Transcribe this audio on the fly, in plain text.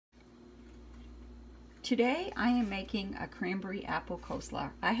Today I am making a cranberry apple coleslaw.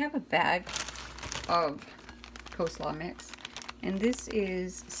 I have a bag of coleslaw mix, and this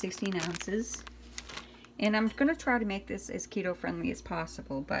is 16 ounces. And I'm going to try to make this as keto friendly as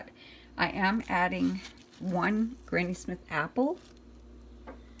possible, but I am adding 1 Granny Smith apple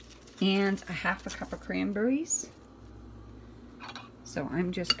and a half a cup of cranberries. So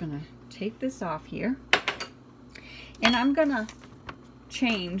I'm just going to take this off here, and I'm going to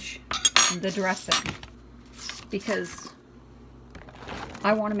change the dressing because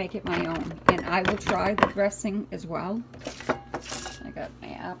I want to make it my own, and I will try the dressing as well. I got my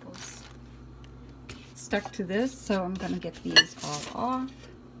apples stuck to this, so I'm going to get these all off.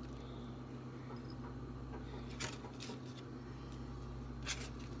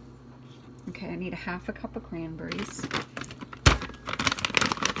 Okay, I need a half a cup of cranberries.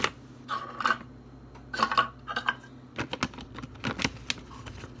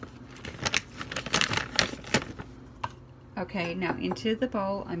 Okay, now into the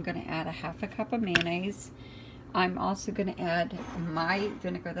bowl, I'm going to add a half a cup of mayonnaise. I'm also going to add my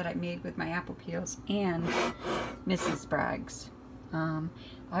vinegar that I made with my apple peels and Mrs. Bragg's.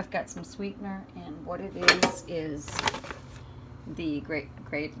 I've got some sweetener, and what it is the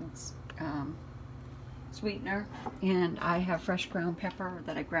grated sweetener, and I have fresh ground pepper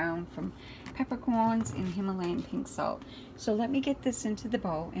that I ground from peppercorns and Himalayan pink salt. So let me get this into the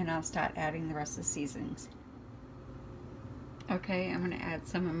bowl, and I'll start adding the rest of the seasonings. Okay, I'm going to add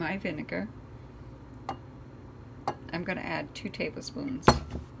some of my vinegar. I'm going to add 2 tablespoons.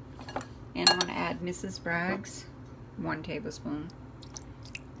 And I'm going to add Mrs. Bragg's 1 tablespoon.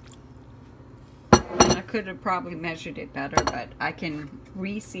 And I could have probably measured it better, but I can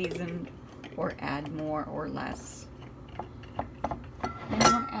re-season or add more or less. And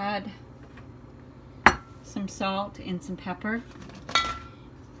I'm going to add some salt and some pepper.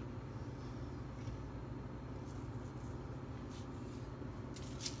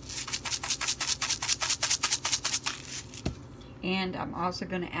 And I'm also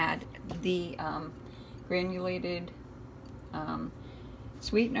going to add the granulated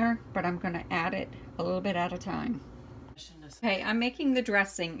sweetener, but I'm going to add it a little bit at a time. Okay, I'm making the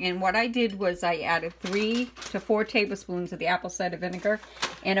dressing, and what I did was I added 3 to 4 tablespoons of the apple cider vinegar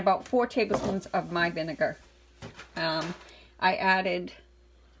and about 4 tablespoons of my vinegar. I added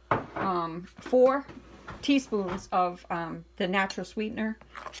 4 teaspoons of the natural sweetener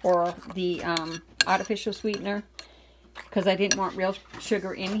or the artificial sweetener, because I didn't want real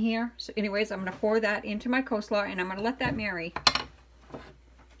sugar in here. So anyways, I'm going to pour that into my coleslaw, and I'm going to let that marry.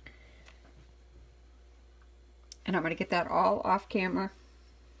 And I'm going to get that all off camera.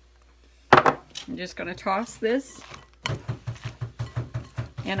 I'm just going to toss this.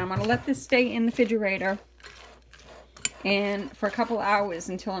 And I'm going to let this stay in the refrigerator and for a couple hours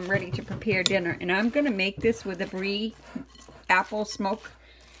until I'm ready to prepare dinner. And I'm going to make this with a Brie apple smoked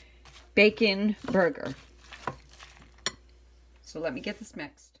bacon burger. So let me get this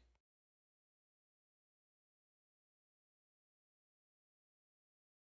mixed.